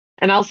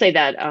 And I'll say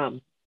that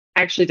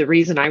actually the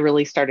reason I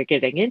really started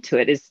getting into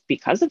it is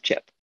because of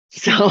Chip.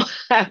 So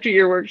after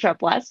your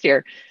workshop last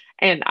year,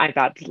 and I've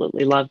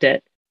absolutely loved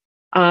it.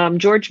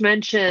 George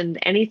mentioned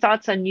any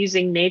thoughts on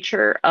using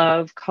nature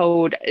of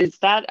code. Is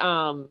that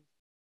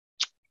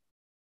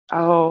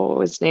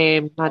his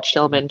name, not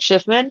Shillman,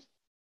 Schiffman?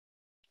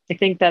 I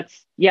think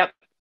that's, yep,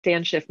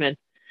 Dan Schiffman.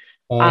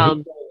 He's one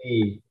of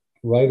the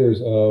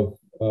writers of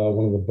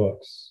one of the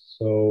books.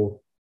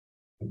 So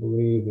I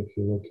believe if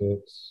you look at,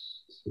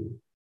 let's see,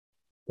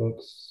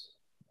 books,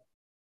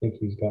 I think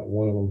he's got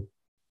one of them.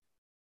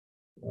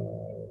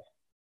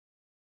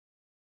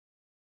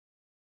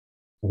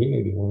 He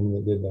may be one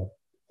that did the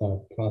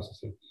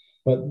processing.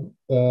 But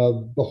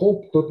the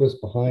whole purpose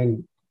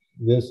behind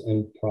this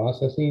and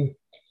processing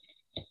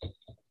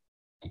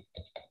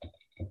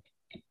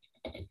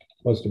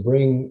was to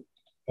bring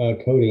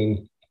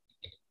coding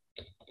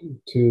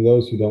to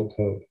those who don't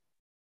code.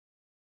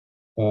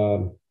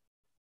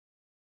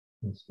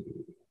 Let's see.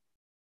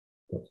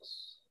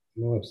 Books. I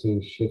know I've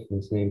seen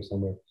Schiffman's name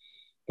somewhere.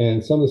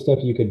 And some of the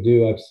stuff you could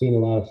do, I've seen a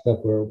lot of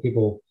stuff where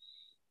people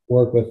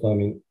work with. I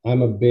mean,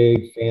 I'm a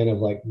big fan of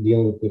like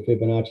dealing with the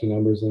Fibonacci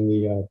numbers and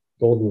the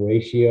golden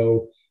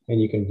ratio,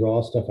 and you can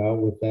draw stuff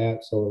out with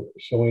that. So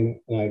showing,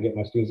 and I get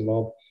my students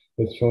involved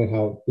with showing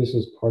how this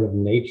is part of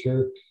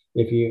nature.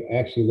 If you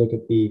actually look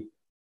at the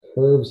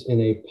curves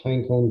in a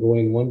pine cone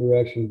going one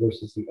direction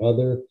versus the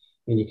other,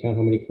 and you count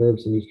how many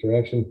curves in each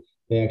direction,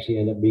 they actually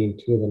end up being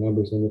two of the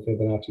numbers in the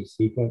Fibonacci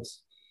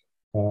sequence.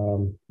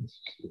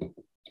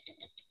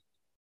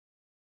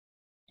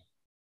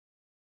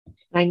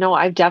 I know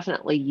I've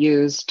definitely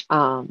used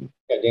Daniel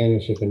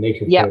Schiff and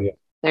Nature yeah, Code. Yeah.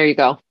 there you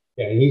go.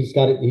 Yeah, and he's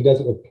got it, he does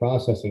it with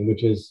processing,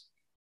 which is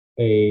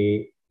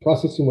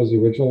processing was the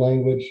original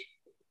language.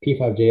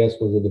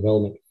 P5JS was a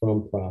development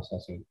from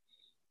processing.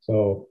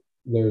 So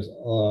there's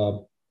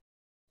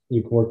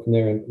you can work from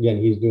there, and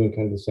again, he's doing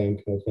kind of the same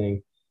kind of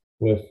thing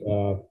with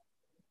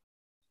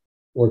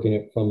working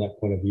it from that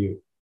point of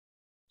view.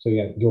 So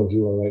yeah, George,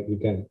 you are right. You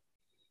can,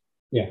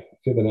 yeah,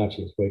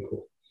 Fibonacci is way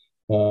cool.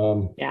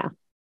 Yeah.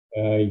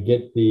 You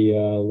get the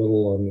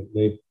little,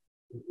 they,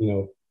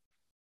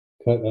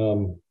 cut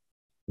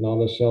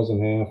nautilus shells in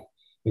half,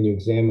 and you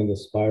examine the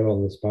spiral,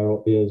 and the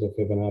spiral is a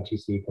Fibonacci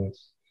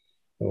sequence.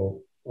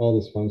 So all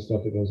this fun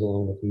stuff that goes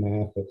along with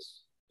math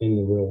that's in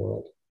the real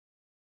world.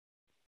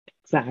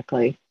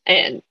 Exactly.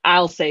 And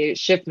I'll say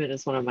Schiffman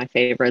is one of my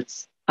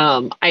favorites.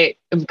 I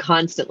am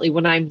constantly,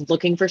 when I'm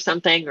looking for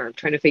something or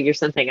trying to figure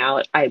something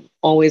out, I'm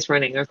always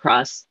running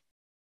across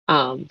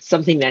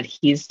something that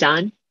he's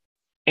done.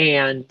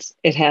 And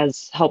it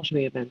has helped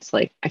me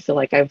immensely. I feel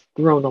like I've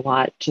grown a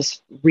lot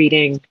just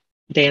reading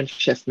Dan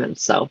Schiffman.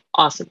 So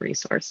awesome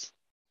resource.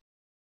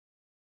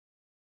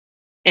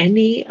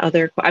 Any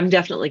other? I'm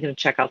definitely going to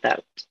check out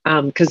that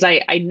because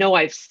I know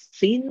I've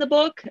seen the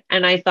book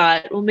and I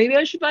thought, well, maybe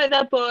I should buy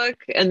that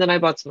book. And then I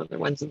bought some other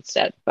ones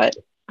instead. But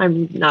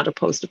I'm not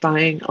opposed to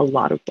buying a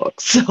lot of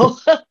books. So,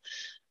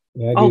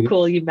 Yeah, oh,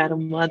 cool. You met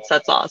him once.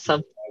 That's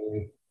awesome.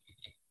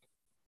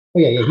 Oh,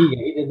 yeah,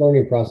 he did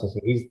learning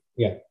processing. He's,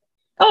 yeah.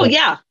 Oh,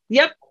 yeah.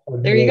 Yep.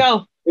 There you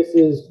go.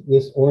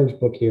 This orange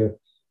book here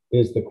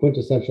is the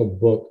quintessential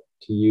book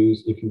to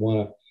use if you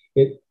want to.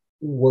 It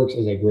works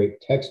as a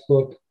great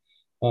textbook.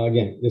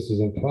 Again, this is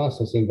in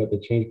processing, but the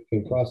change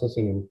between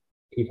processing and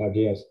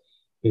P5JS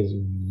is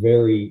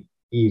very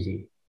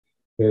easy,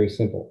 very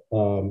simple.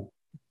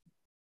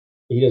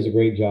 He does a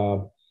great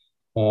job.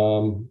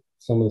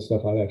 Some of the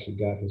stuff I've actually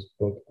got his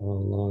book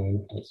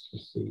online. Let's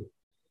just see.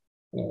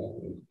 Let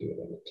me do it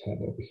on the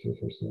tab over here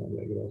first, and I'll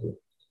make it over.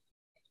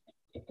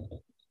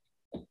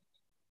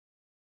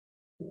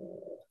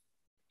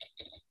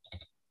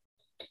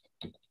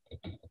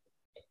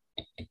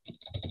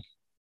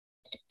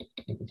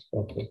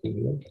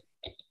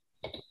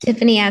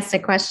 Tiffany asked a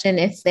question.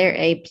 Is there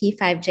a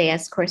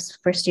P5JS course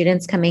for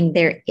students coming?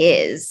 There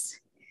is.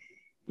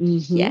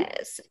 Mm-hmm.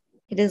 Yes.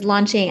 It is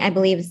launching, I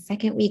believe, the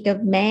second week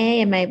of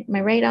May. Am I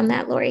right on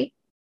that, Lori?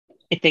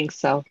 I think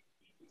so.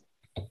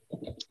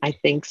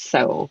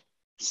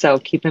 So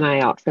keep an eye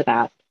out for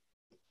that.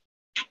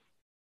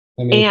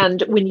 I mean,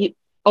 and when you,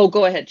 oh,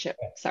 go ahead, Chip.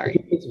 Sorry.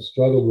 Kids have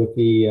struggled with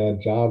the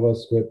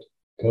JavaScript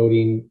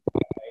coding.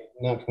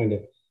 I'm not trying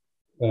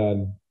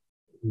to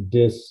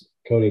diss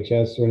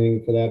CodeHS or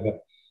anything for that,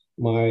 but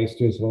my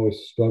students have always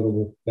struggled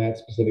with that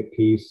specific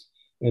piece.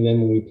 And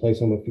then when we play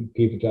some with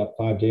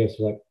P5JS,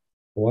 they're like,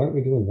 well, why aren't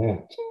we doing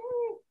that?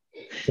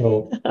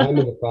 So I'm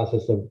in the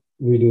process of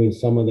redoing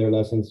some of their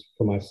lessons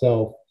for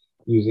myself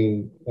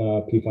using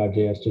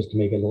P5JS just to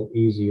make it a little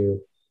easier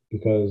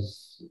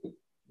because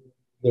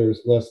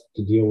there's less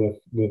to deal with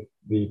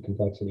the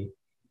complexity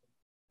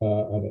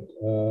of it.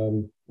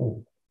 Oh,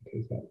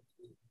 okay,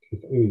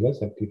 let's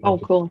have P5JS. Oh,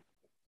 cool.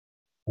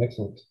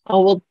 Excellent.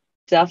 Oh, we'll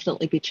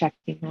definitely be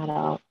checking that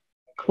out.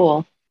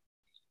 Cool.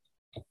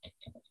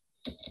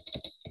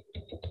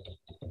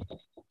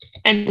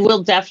 And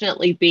we'll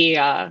definitely be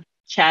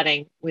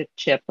chatting with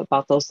Chip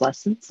about those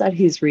lessons that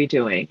he's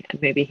redoing,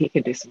 and maybe he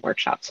can do some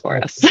workshops for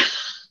us.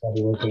 I'll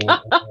be working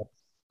on that.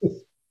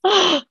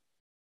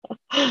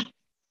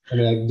 I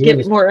mean, like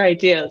get more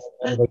ideas.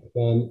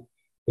 Done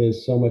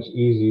is so much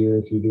easier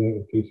if you're doing it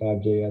with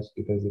P5JS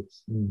because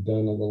it's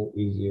done a little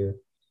easier.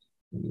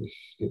 Let me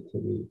get to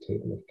the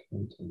table of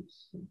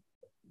contents.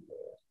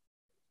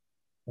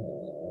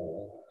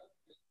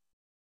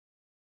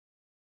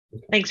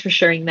 Okay. Thanks for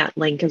sharing that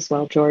link as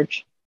well,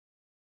 George.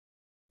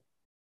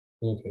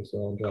 Okay, so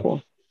I'll drop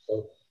it.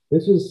 So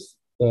this is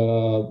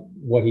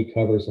what he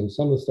covers, and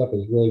some of the stuff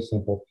is really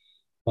simple.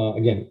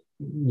 Again,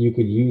 you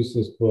could use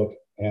this book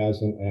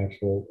as an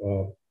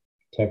actual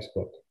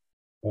textbook.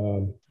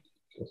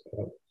 Just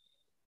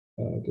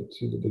get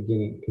to the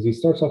beginning because he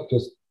starts off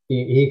just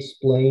he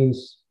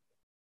explains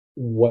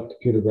what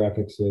computer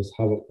graphics is,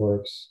 how it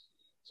works.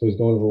 So he's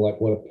going over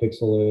like what a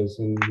pixel is,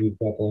 and he's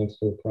got the links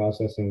for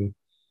processing,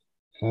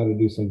 how to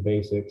do some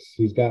basics.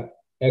 He's got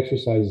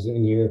exercises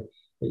in here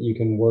that you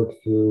can work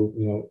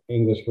through,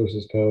 English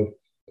versus code.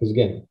 Because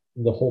again,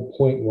 the whole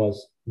point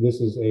was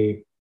this is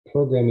a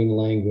programming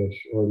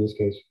language, or in this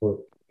case for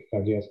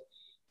P5JS,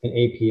 an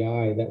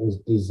API that was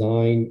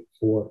designed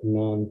for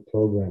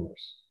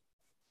non-programmers,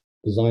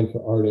 designed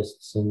for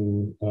artists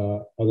and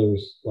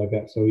others like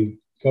that. So he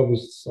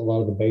covers a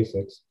lot of the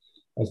basics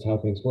as to how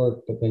things work,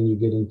 but then you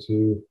get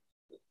into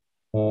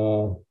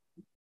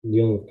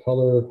dealing with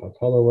color, how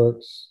color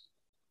works.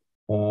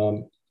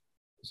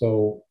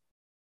 So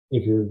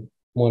if you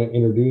want to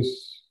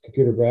introduce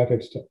computer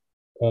graphics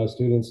to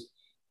students,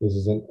 this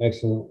is an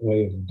excellent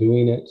way of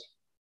doing it.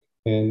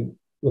 And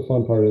the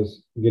fun part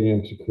is getting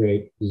them to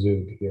create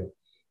Zug here,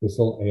 this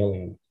little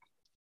alien.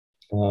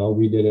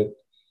 We did it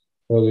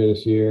earlier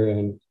this year,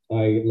 and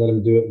I let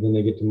them do it, and then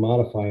they get to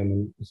modify them,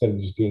 and instead of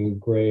just being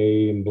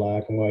gray and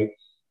black and white,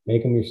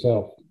 make them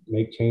yourself,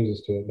 make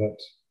changes to it. But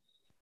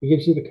it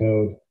gives you the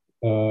code.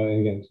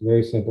 And again, it's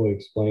very simple. It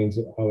explains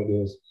it, how it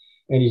is.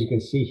 And as you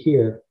can see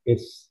here,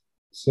 it's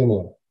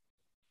similar.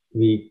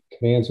 The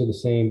commands are the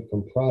same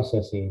from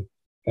processing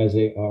as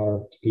they are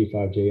to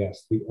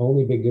P5JS. The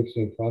only big difference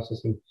between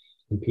processing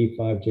and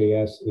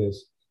P5JS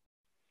is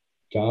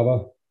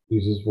Java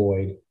uses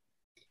void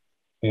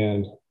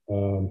and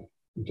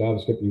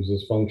JavaScript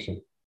uses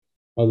function.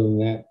 Other than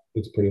that,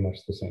 it's pretty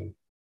much the same.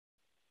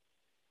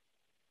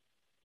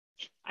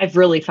 I've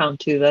really found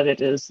too that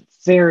it is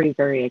very,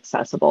 very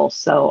accessible.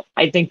 So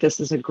I think this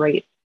is a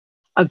great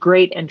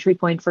entry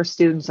point for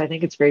students. I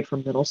think it's great for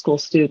middle school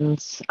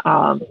students,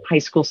 high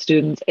school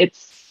students.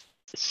 It's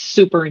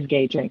super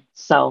engaging.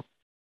 So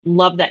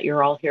love that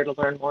you're all here to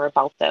learn more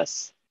about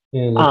this.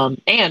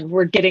 And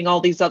we're getting all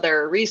these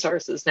other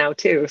resources now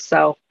too.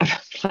 So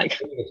like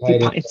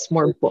find some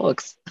more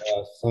books.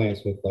 Science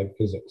with like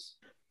physics.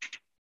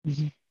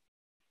 Mm-hmm.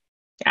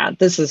 Yeah,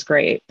 this is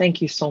great.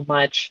 Thank you so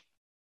much.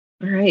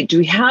 All right. Do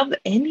we have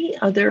any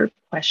other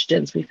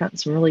questions? We've gotten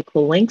some really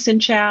cool links in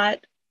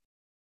chat.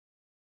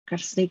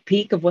 Got a sneak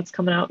peek of what's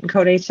coming out in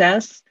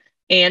CodeHS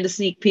and a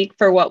sneak peek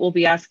for what we'll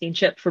be asking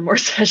Chip for more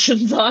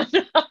sessions on.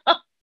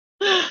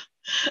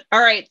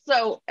 All right.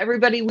 So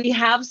everybody, we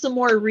have some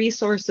more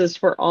resources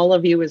for all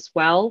of you as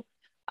well.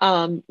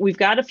 We've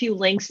got a few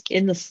links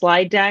in the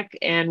slide deck,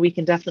 and we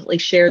can definitely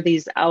share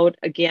these out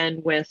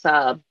again with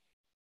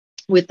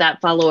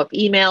that follow-up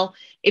email.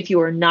 If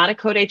you are not a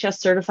CodeHS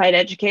certified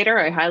educator,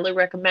 I highly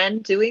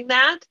recommend doing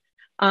that.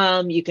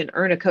 You can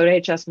earn a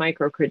CodeHS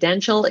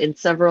micro-credential in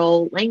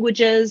several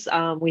languages.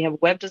 We have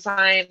web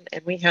design,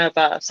 and we have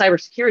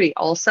cybersecurity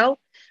also.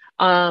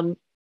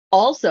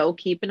 Also,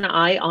 keep an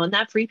eye on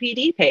that free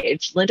PD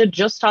page. Linda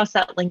just tossed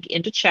that link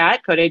into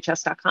chat,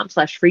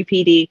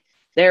 codehs.com/freepd.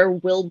 There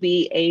will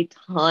be a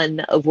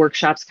ton of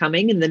workshops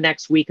coming in the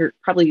next week, or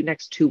probably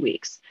next 2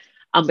 weeks.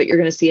 But you're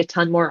going to see a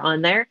ton more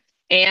on there.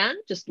 And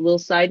just a little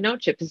side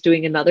note, Chip is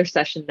doing another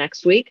session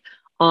next week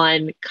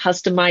on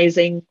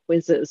customizing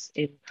quizzes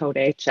in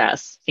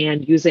CodeHS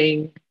and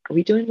using, are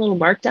we doing a little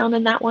markdown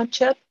in that one,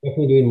 Chip?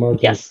 Definitely doing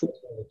markdown. Yes. One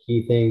of the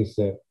key things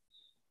that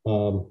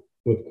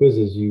with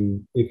quizzes,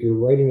 if you're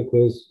writing a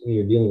quiz and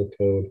you're dealing with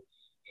code,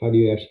 how do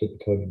you actually get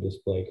the code to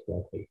display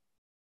correctly?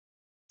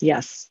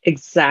 Yes,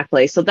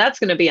 exactly. So that's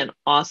going to be an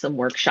awesome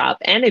workshop.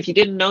 And if you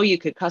didn't know you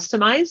could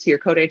customize your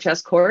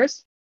CodeHS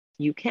course,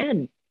 you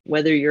can,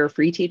 whether you're a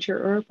free teacher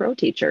or a pro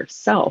teacher.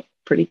 So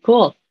pretty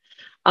cool.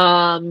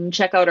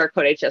 Check out our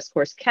CodeHS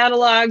course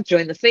catalog,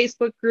 join the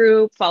Facebook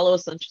group, follow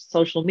us on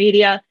social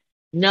media.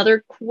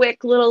 Another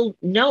quick little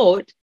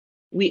note,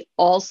 we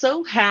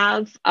also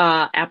have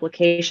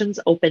applications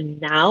open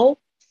now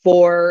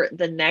for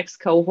the next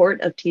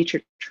cohort of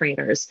teacher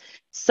trainers.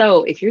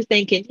 So if you're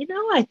thinking,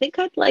 I think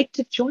I'd like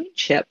to join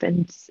Chip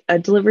and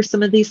deliver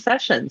some of these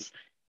sessions,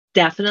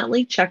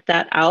 definitely check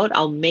that out.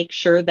 I'll make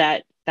sure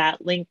that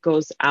that link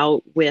goes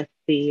out with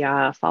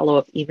the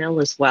follow-up email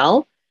as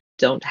well.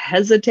 Don't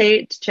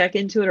hesitate to check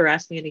into it or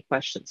ask me any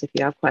questions if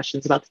you have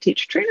questions about the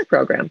teacher trainer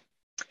program.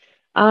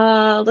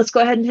 Let's go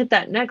ahead and hit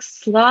that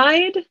next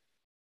slide.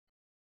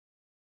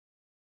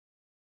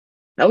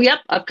 Oh, yep.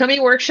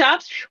 Upcoming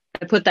workshops.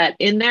 I put that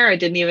in there. I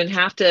didn't even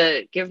have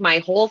to give my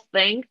whole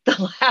thing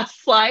the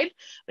last slide.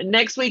 But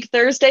next week,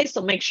 Thursday.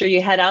 So make sure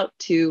you head out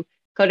to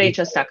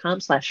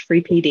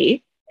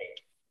codehs.com/freepd.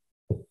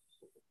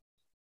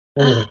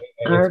 It's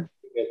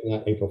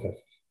not April 5th.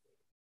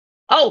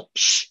 Oh,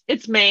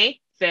 it's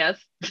May 5th.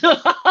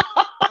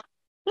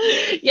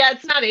 Yeah,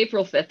 it's not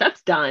April 5th.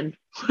 That's done.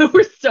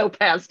 We're so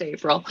past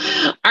April.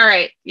 All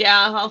right.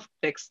 Yeah, I'll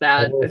fix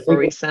that before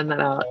we send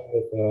that out.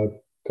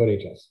 With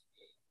CodeHS.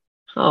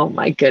 Oh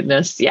my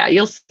goodness. Yeah,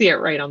 you'll see it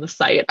right on the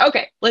site.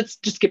 Okay, let's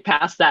just get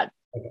past that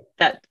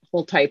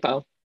whole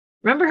typo.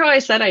 Remember how I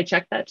said I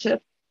checked that,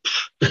 Chip?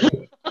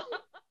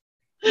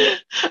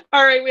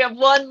 All right, we have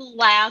one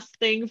last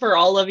thing for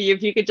all of you.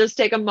 If you could just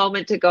take a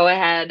moment to go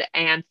ahead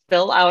and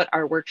fill out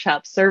our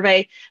workshop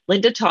survey.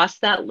 Linda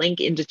tossed that link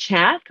into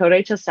chat,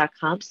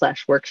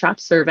 codehs.com/workshop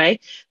survey.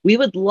 We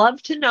would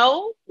love to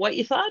know what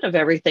you thought of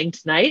everything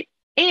tonight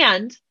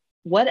and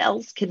what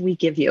else can we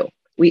give you.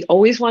 We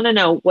always want to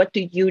know, what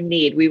do you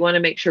need? We want to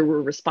make sure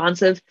we're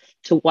responsive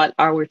to what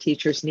our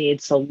teachers need.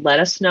 So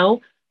let us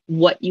know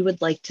what you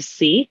would like to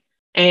see,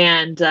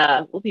 and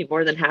we'll be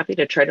more than happy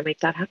to try to make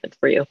that happen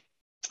for you.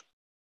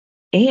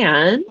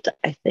 And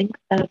I think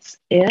that's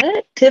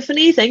it.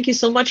 Tiffany, thank you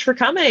so much for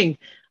coming.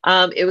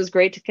 It was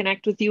great to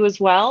connect with you as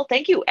well.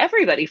 Thank you,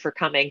 everybody, for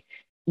coming.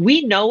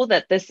 We know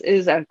that this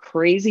is a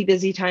crazy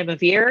busy time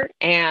of year,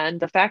 and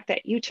the fact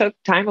that you took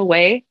time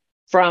away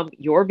from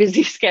your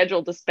busy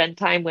schedule to spend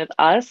time with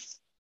us,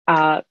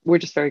 we're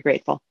just very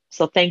grateful.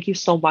 So thank you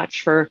so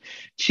much for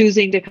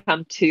choosing to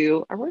come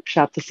to our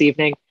workshop this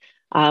evening.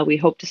 We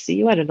hope to see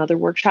you at another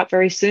workshop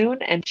very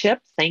soon. And Chip,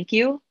 thank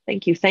you.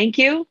 Thank you. Thank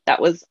you. That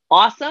was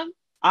awesome.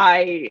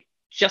 I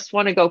just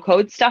want to go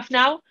code stuff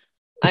now.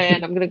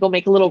 And I'm going to go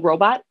make a little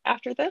robot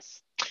after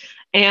this.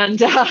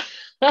 And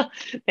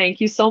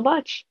thank you so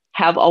much.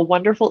 Have a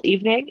wonderful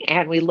evening.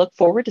 And we look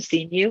forward to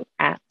seeing you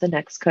at the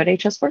next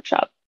CodeHS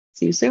workshop.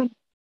 See you soon.